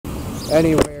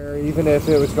anywhere, even if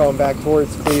it was going back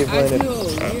towards Cleveland? I do,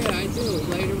 yeah, I do.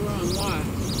 Later on,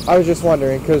 why? I was just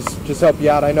wondering, because just help you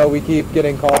out, I know we keep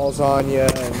getting calls on you,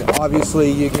 and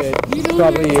obviously you get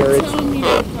probably irritated. Tell me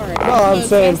that part. No, I'm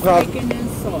saying probably an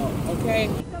insult, okay?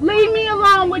 Leave me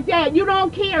alone with that. You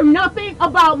don't care nothing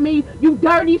about me, you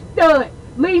dirty stud.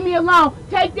 Leave me alone.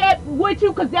 Take that with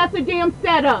you, because that's a damn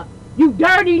setup. You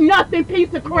dirty nothing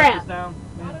piece of crap.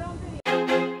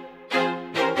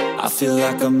 I feel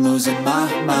like I'm losing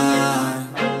my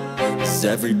mind. Is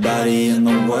everybody in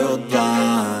the world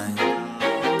blind?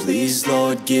 Please,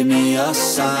 Lord, give me a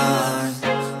sign,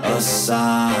 a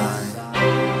sign.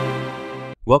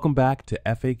 Welcome back to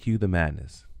FAQ The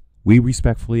Madness. We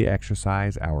respectfully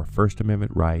exercise our First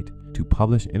Amendment right to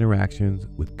publish interactions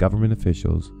with government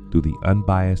officials through the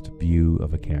unbiased view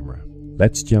of a camera.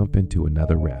 Let's jump into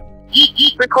another rev.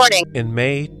 Recording. In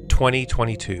May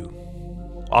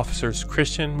 2022, officers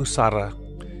Christian Musarra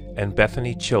and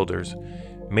Bethany Childers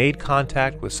made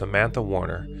contact with Samantha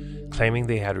Warner, claiming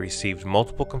they had received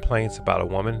multiple complaints about a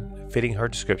woman fitting her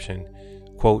description,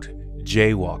 quote,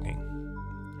 jaywalking.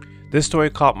 This story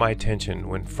caught my attention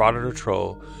when Frauditor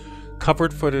Troll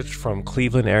covered footage from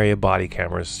Cleveland area body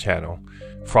cameras channel.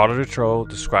 Frauditor Troll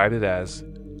described it as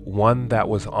one that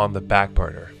was on the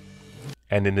backburner,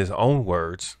 and in his own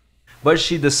words, but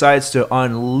she decides to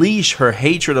unleash her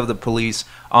hatred of the police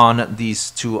on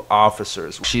these two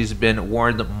officers. She's been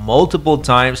warned multiple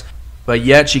times, but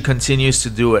yet she continues to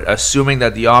do it, assuming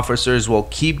that the officers will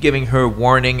keep giving her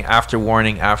warning after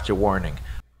warning after warning.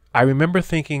 I remember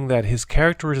thinking that his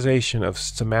characterization of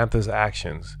Samantha's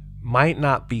actions might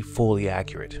not be fully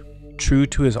accurate. True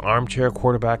to his armchair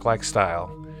quarterback-like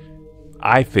style,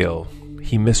 I feel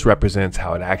he misrepresents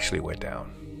how it actually went down.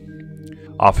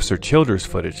 Officer Childers'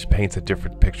 footage paints a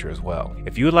different picture as well.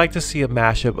 If you would like to see a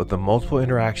mashup of the multiple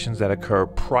interactions that occur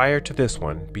prior to this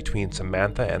one between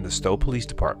Samantha and the Stow Police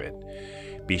Department,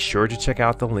 be sure to check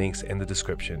out the links in the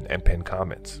description and pinned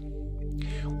comments.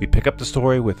 We pick up the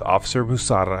story with Officer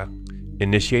Musarra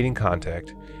initiating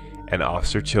contact and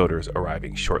Officer Childers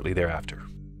arriving shortly thereafter.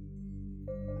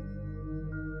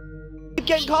 Keep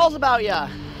getting calls about ya.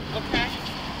 Okay.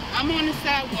 I'm on the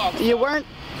sidewalk. You weren't?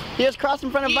 You just crossed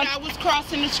in front of Yeah, I was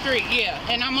crossing the street, yeah,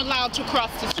 and I'm allowed to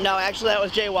cross the street. No, actually that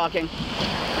was jaywalking.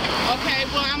 Okay,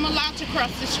 well, I'm allowed to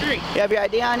cross the street. You have your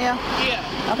ID on you?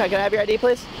 Yeah. Okay, can I have your ID,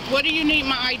 please? What do you need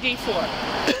my ID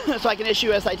for? So I can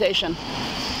issue a citation.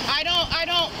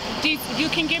 You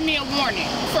can give me a warning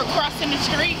for crossing the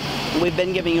street? We've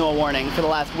been giving you a warning for the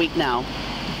last week now.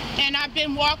 And I've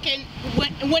been walking,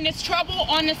 when it's trouble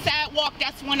on the sidewalk,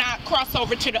 that's when I cross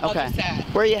over to the other side.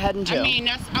 Where are you heading to? I mean,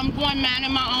 I'm going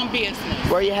minding my own business.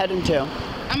 Where are you heading to?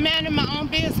 I'm minding my own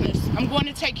business. I'm going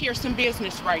to take care of some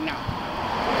business right now.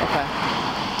 Okay.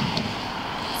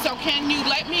 So can you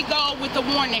let me go with a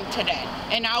warning today,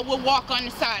 and I will walk on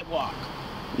the sidewalk?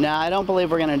 No, I don't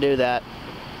believe we're going to do that.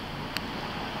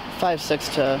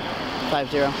 5-6 to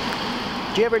 5-0. Do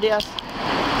you have your DS?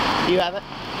 Do you have it?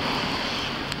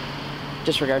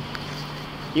 Disregard.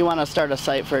 You want to start a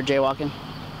site for jaywalking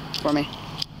for me?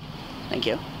 Thank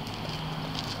you.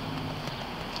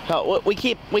 So we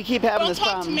keep having this problem. Don't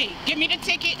talk to me. Give me the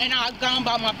ticket and I'll go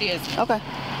about my business. Okay.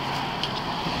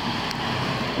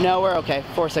 No, we're okay.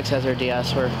 4-6 has her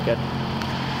DS. We're good.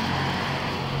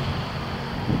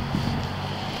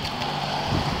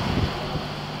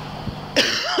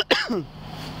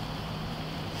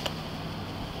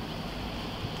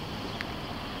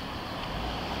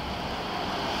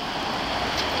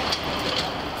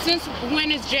 Since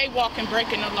when is jaywalking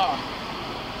breaking the law?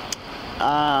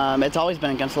 It's always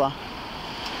been against the law.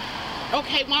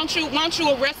 Okay, why don't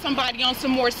you arrest somebody on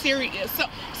some more serious,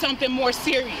 something more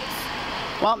serious?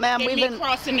 Well, ma'am, we've been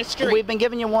crossing the street. We've been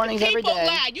giving you warnings every day. People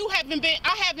lie. You haven't been.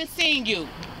 I haven't seen you.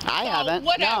 I haven't.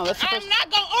 Whatever. No, that's I'm not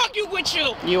gonna argue with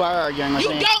you. You are arguing with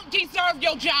me. You don't deserve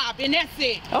your job, and that's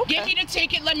it. Okay. Give me the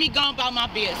ticket. Let me go about my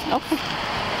business. Okay.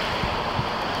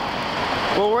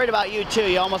 We're worried about you too.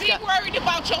 You almost got. Be worried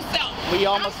about yourself.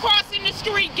 I'm crossing the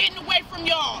street, getting away from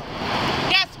y'all.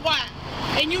 That's why,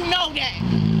 and you know that.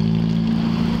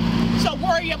 So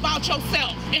worry about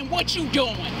yourself and what you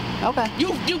doing. Okay.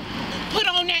 You put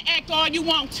on that act all you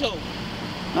want to.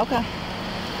 Okay.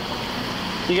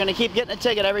 You're gonna keep getting a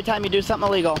ticket every time you do something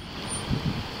illegal.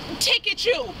 Ticket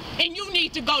you, and you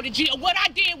need to go to jail. What I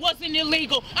did wasn't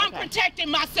illegal. I'm protecting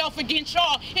myself against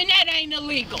y'all, and that ain't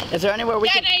illegal. Is there anywhere we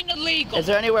that ain't illegal. Is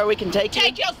there anywhere we can take you?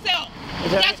 Take yourself.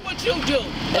 That's what you do.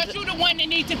 But you're the one that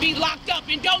needs to be locked up,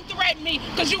 and don't threaten me,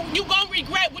 because you gonna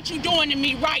regret what you're doing to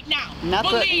me right now. Not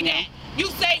Believe that. You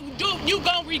say you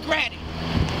gonna regret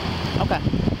it. Okay.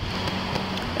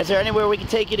 Is there anywhere we can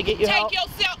take you to get you help? Take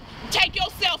yourself. take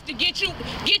yourself to get you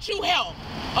help,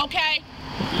 okay?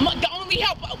 The only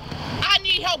help, I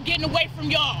need help getting away from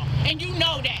y'all, and you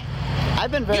know that.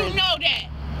 I've been very... You know that.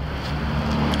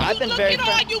 Look at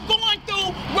all you going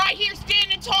through right here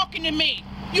standing talking to me.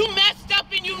 You messed up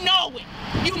and you know it.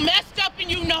 You messed up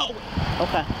and you know it.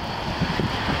 Okay.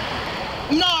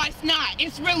 No, it's not.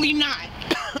 It's really not.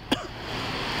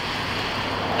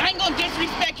 I ain't gonna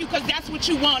disrespect you because that's what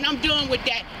you want. I'm done with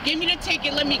that. Give me the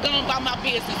ticket, let me go on about my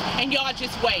business, and y'all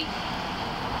just wait.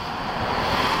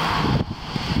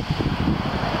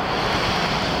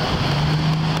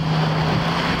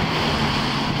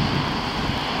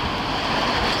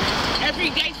 Every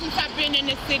day since I've been in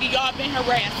this city, y'all been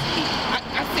harassing me.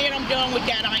 I said I'm done with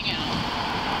that, I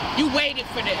am. You waited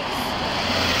for this.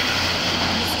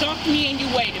 You stalked me and you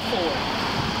waited for it.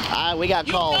 We got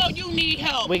calls. You know you need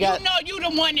help. You know you the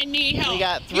one that need help. We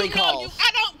got 3 calls.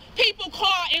 People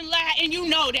call and lie, and you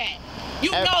know that.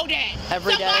 You know that.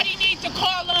 Somebody needs to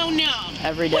call on them.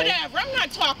 Every day. Whatever. I'm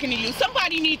not talking to you.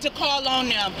 Somebody needs to call on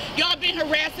them. Y'all been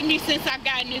harassing me since I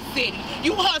got in this city.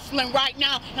 You hustling right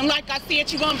now, and like I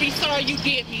said, you're gonna be sorry you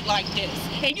did me like this.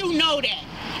 And you know that.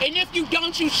 And if you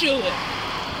don't, you should.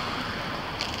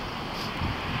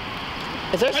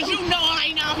 Because you know I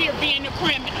ain't out here being a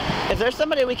criminal. Is there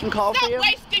somebody we can call for you?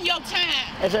 Stop wasting your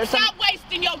time. Stop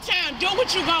wasting your time. Do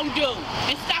what you're going to do.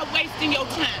 And stop wasting your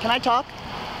time. Can I talk?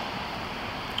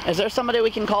 Is there somebody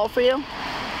we can call for you?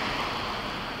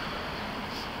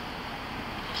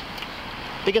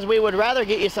 Because we would rather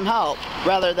get you some help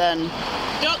rather than...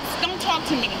 Don't talk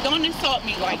to me. Don't insult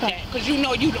me like that. Because you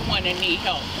know you the one that need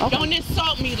help. Okay. Don't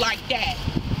insult me like that.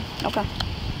 Okay.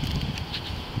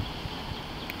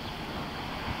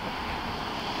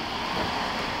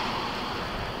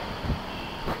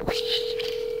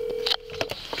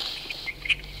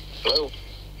 Hello.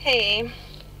 Hey.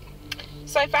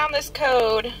 So I found this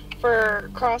code for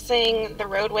crossing the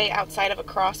roadway outside of a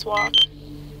crosswalk,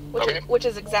 which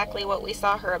is exactly what we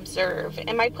saw her observe.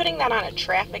 Am I putting that on a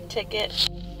traffic ticket?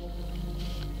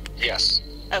 Yes.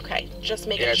 Okay, just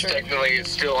making sure. Yeah, technically it's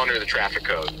still under the traffic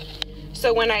code.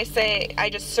 So when I say I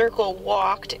just circle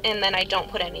walked and then I don't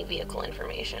put any vehicle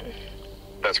information?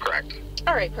 That's correct.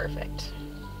 All right, perfect.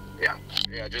 Yeah.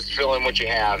 Yeah, just fill in what you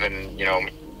have and, you know,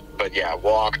 but yeah,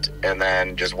 walked and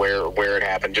then just where it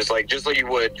happened, just like you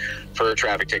would for a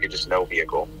traffic ticket, just no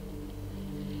vehicle.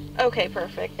 Okay,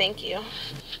 perfect. Thank you.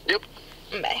 Yep.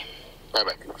 Bye.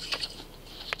 Bye-bye.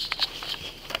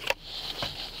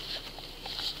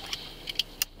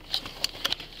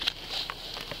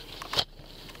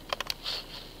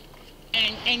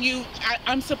 And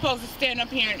I'm supposed to stand up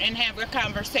here and have a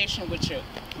conversation with you.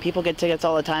 People get tickets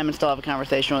all the time and still have a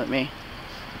conversation with me.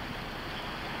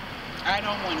 I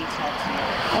don't want to talk to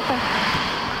you. Okay.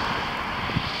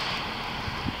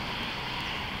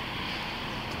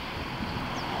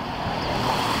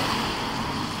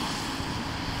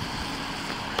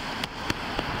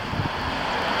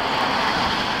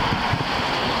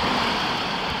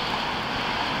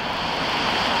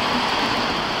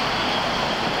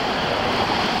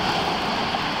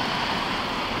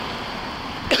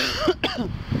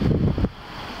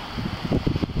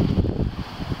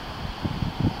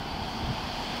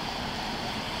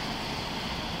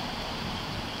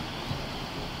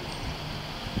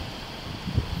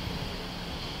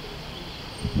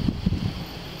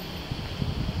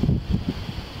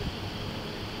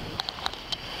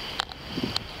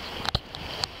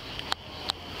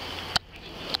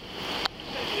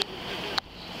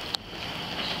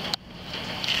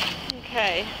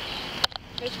 Okay.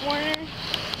 Ms. Warner,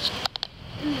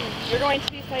 you're going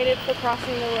to be cited for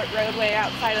crossing the roadway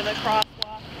outside of the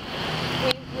crosswalk.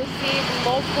 We've received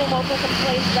multiple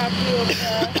complaints about you over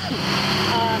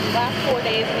the last 4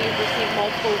 days, and you've received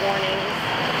multiple warnings.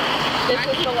 This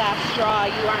is the last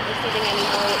straw. You aren't receiving any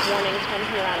more warnings from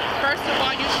here on out. First of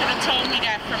all, you should have told me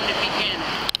that from the beginning.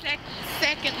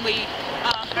 Secondly,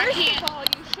 First of all,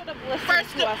 you should have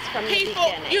listened to us from the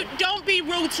beginning. You don't be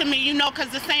rude to me, you know, because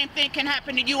the same thing can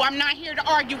happen to you. I'm not here to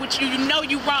argue with you. You know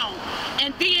you're wrong.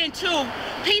 And then, too,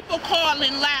 people call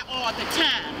and lie all the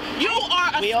time. You are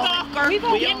a stalker.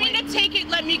 Give me the ticket.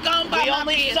 Let me go and buy my business.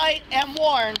 We only cite and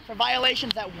warn for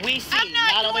violations that we see,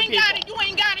 not other people. You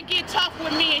ain't got to get tough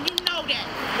with me, and you know that.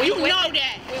 You know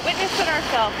that. We witnessed it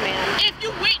ourselves, ma'am. If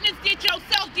you witnessed it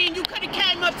yourself, then you could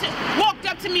have walked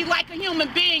up to me like a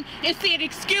human being and said,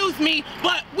 "Excuse me,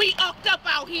 but we upped up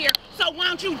out here. So why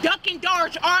don't you duck and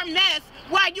dodge our mess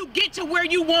while you get to where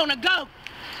you want to go?"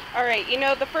 All right, you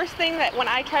know, the first thing that when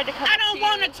I tried to come I don't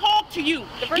want to talk to you.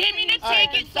 Give me the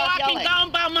ticket so I can go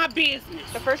about my business.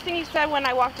 The first thing you said when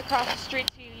I walked across the street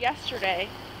to you yesterday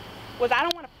was, "I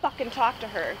don't want to fucking talk to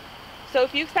her. So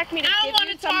if you expect me to I don't want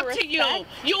to talk respect, to you.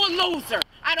 You're a loser.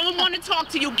 I don't want to talk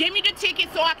to you. Give me the ticket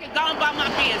so I can go about my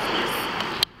business.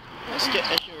 Let's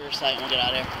issue a receipt and we'll get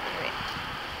out of here. Great.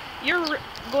 You're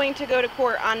going to go to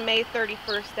court on May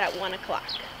 31st at 1 o'clock.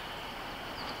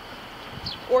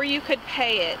 Or you could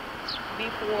pay it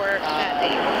before that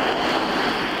date.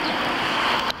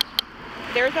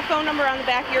 There's a phone number on the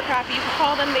back of your copy. You can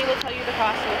call them. They will tell you the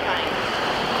cost of the fine.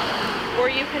 Or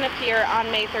you can appear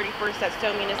on May 31st at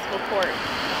Stow Municipal Court.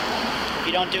 If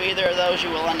you don't do either of those, you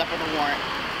will end up with a warrant.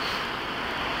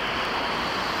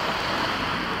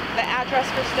 The address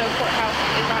for Stow Courthouse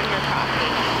is on your copy.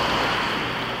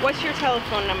 What's your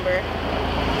telephone number?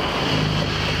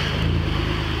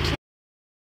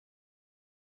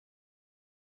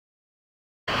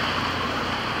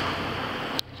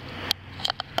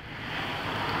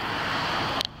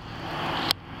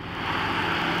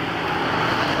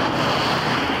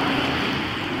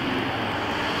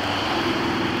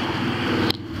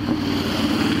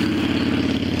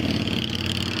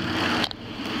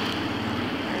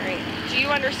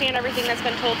 Understand everything that's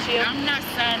been told to you? I'm not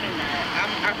signing that.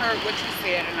 I heard what you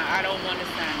said, and I don't want to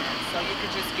sign that. So you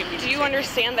could just give me the Do you ticket.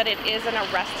 understand that it is an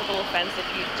arrestable offense if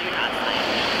you do not sign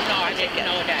it? No, I didn't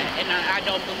know that, and I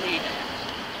don't believe that.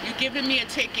 You giving me a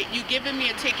ticket, and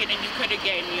you could have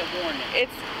gave me a warning.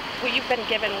 Well, you've been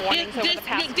given warnings over the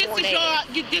past 4 days.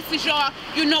 This is your,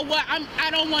 you know what,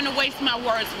 I don't want to waste my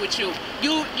words with you.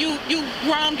 You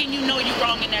wrong, and you know you're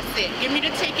wrong, and that's it. Give me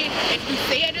the ticket. If you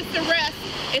say it's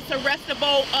it's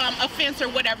arrestable offense or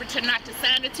whatever to not to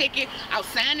sign the ticket, I'll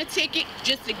sign the ticket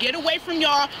just to get away from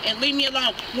y'all and leave me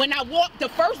alone. When I walked, the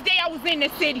first day I was in the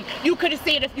city, you could have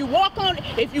said if you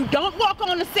don't walk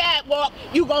on the sidewalk,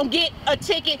 you gonna get a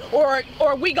ticket or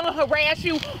we gonna harass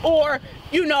you or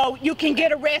you know you can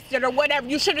get arrested or whatever.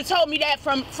 You should have told me that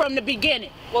from the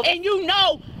beginning. Well, and you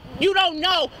know. You don't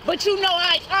know, but you know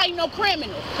I ain't no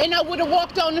criminal, and I would have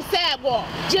walked on the sidewalk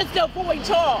just to avoid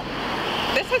talk.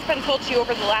 This has been told to you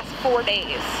over the last 4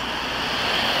 days.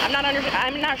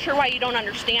 I'm not sure why you don't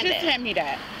understand it. Just hand me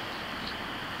that.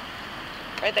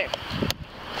 Right there.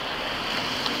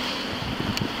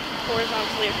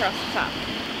 Horizontally across the top.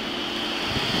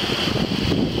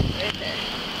 Right there.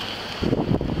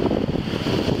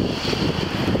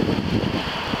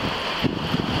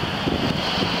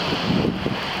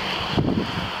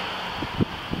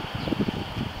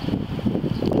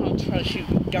 You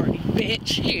dirty bitch.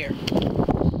 Here.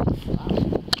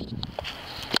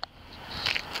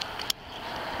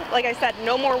 Like I said,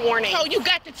 no more warnings. So you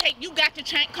got to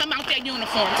come out that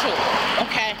uniform too.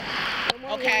 Okay? No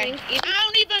more warnings.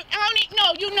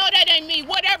 No, you know that ain't me.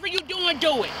 Whatever you doing,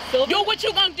 do it. Do what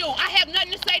you gonna do. I have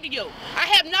nothing to say to you. I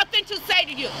have nothing to say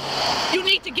to you. You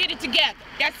need to get it together.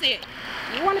 That's it.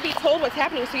 You want to be told what's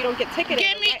happening so you don't get ticketed.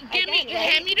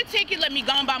 Hand me the ticket. Let me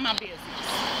go about my business.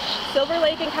 Silver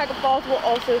Lake and Cuyahoga Falls will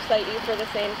also cite you for the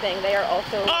same thing. They are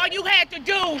also. All you had to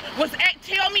do was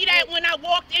tell me that when I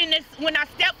walked in this, when I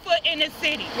stepped foot in this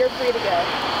city. You're free to go.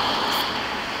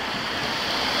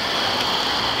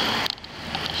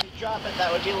 If you drop it,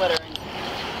 that would be littering.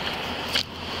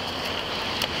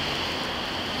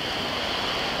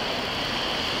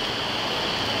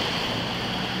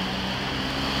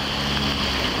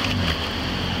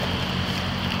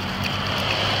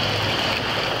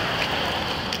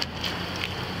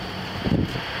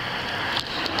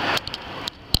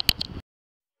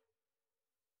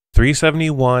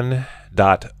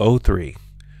 .03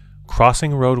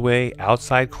 Crossing roadway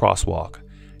outside crosswalk,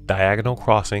 diagonal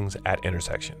crossings at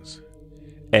intersections.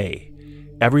 A.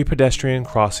 Every pedestrian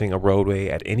crossing a roadway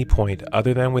at any point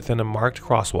other than within a marked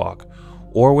crosswalk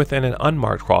or within an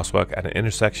unmarked crosswalk at an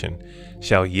intersection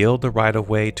shall yield the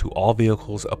right-of-way to all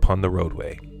vehicles upon the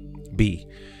roadway. B.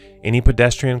 Any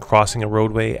pedestrian crossing a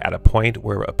roadway at a point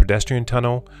where a pedestrian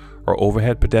tunnel or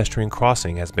overhead pedestrian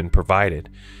crossing has been provided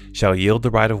shall yield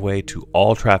the right-of-way to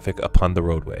all traffic upon the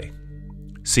roadway.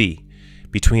 C.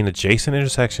 Between adjacent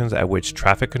intersections at which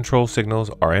traffic control signals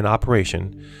are in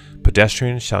operation,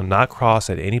 pedestrians shall not cross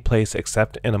at any place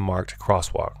except in a marked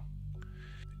crosswalk.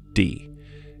 D.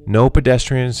 No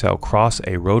pedestrian shall cross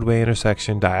a roadway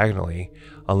intersection diagonally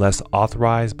unless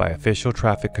authorized by official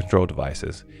traffic control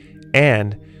devices,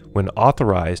 and when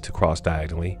authorized to cross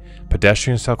diagonally,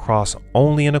 pedestrians shall cross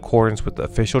only in accordance with the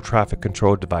official traffic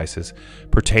control devices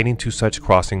pertaining to such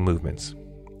crossing movements.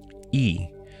 E.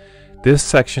 This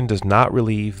section does not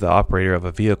relieve the operator of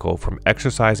a vehicle from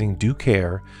exercising due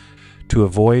care to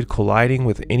avoid colliding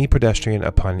with any pedestrian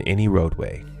upon any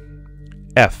roadway.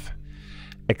 F.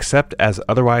 Except as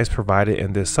otherwise provided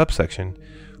in this subsection,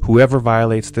 whoever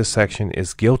violates this section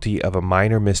is guilty of a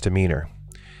minor misdemeanor.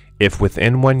 If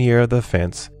within 1 year of the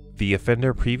offense, the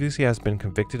offender previously has been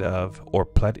convicted of or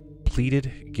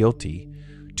pleaded guilty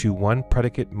to one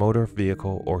predicate motor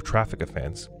vehicle or traffic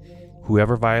offense,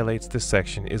 whoever violates this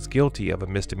section is guilty of a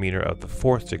misdemeanor of the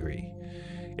 4th degree.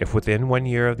 If within 1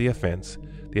 year of the offense,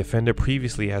 the offender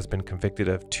previously has been convicted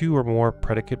of 2 or more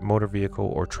predicate motor vehicle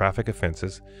or traffic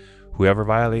offenses, whoever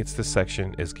violates this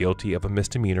section is guilty of a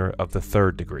misdemeanor of the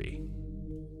 3rd degree.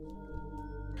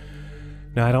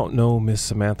 Now, I don't know Miss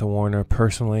Samantha Warner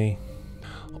personally,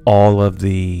 all of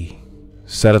the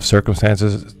set of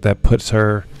circumstances that puts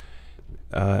her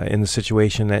in the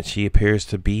situation that she appears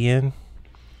to be in,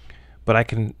 but I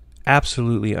can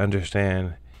absolutely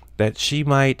understand that she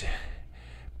might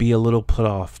be a little put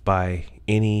off by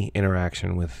any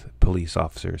interaction with police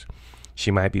officers. She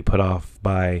might be put off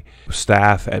by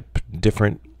staff at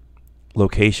different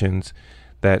locations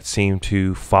that seem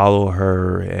to follow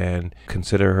her and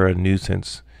consider her a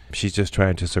nuisance. She's just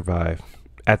trying to survive.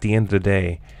 At the end of the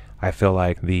day, I feel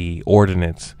like the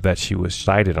ordinance that she was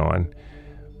cited on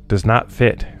does not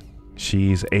fit.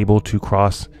 She's able to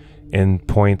cross in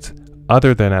points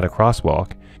other than at a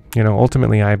crosswalk. You know,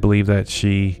 ultimately, I believe that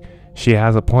she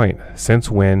has a point. Since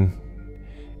when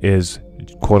is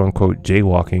quote-unquote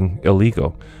jaywalking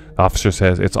illegal? The officer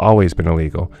says it's always been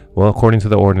illegal. Well, according to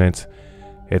the ordinance,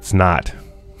 it's not.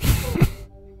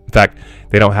 In fact,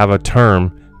 they don't have a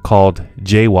term called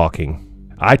jaywalking.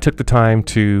 I took the time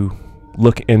to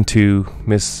look into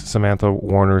Miss Samantha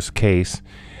Warner's case,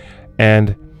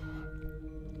 and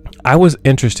I was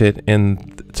interested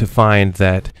to find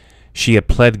that she had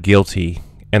pled guilty,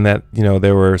 and that, you know,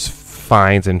 there were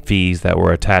fines and fees that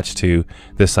were attached to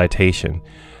this citation.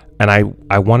 And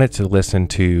I wanted to listen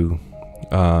to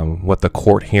what the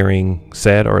court hearing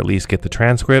said, or at least get the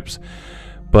transcripts,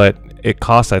 but it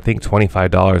cost, I think,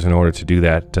 $25 in order to do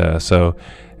that. So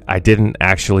I didn't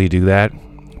actually do that.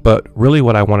 But really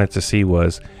what I wanted to see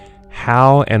was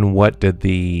how and what did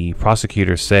the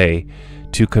prosecutor say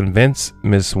to convince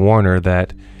Ms. Warner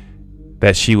that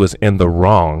she was in the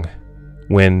wrong,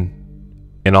 when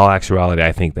in all actuality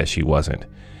I think that she wasn't.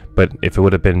 But if it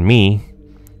would have been me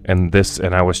and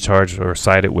I was charged or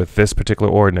cited with this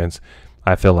particular ordinance,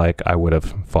 I feel like I would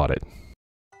have fought it.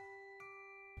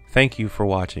 Thank you for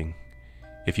watching.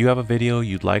 If you have a video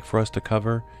you'd like for us to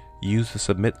cover, use the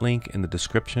submit link in the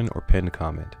description or pinned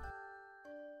comment.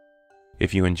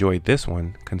 If you enjoyed this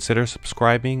one, consider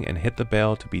subscribing and hit the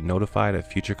bell to be notified of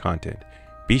future content.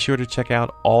 Be sure to check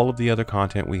out all of the other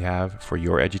content we have for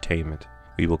your edutainment.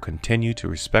 We will continue to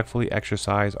respectfully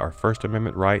exercise our First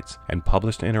Amendment rights and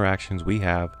publish the interactions we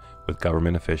have with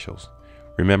government officials.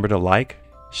 Remember to like,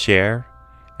 share,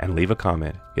 and leave a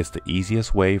comment. It's the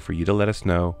easiest way for you to let us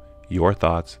know your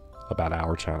thoughts about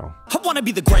our channel. I wanna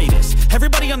be the greatest.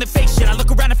 Everybody on the fake shit. I look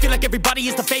around and feel like everybody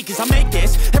is the fakest. I make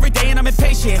this every day and I'm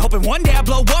impatient, hoping one day I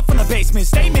blow up from the basement.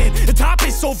 Statement, the top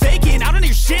is so vacant. I don't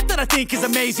hear shit that I think is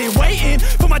amazing. Waiting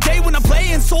for my day when I'm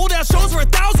playing sold out shows for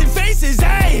 1,000 faces.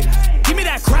 Hey, give me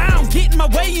that crown, get in my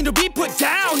way and to be put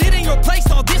down. It ain't your place,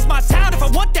 all this my town. If I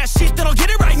want that shit, then I'll get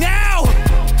it right now.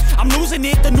 I'm losing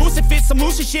it, the noose it fits, some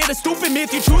loose shit, a stupid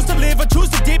myth. You choose to live or choose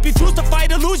to dip, you choose to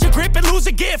fight or lose your grip and lose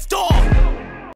a gift. Oh.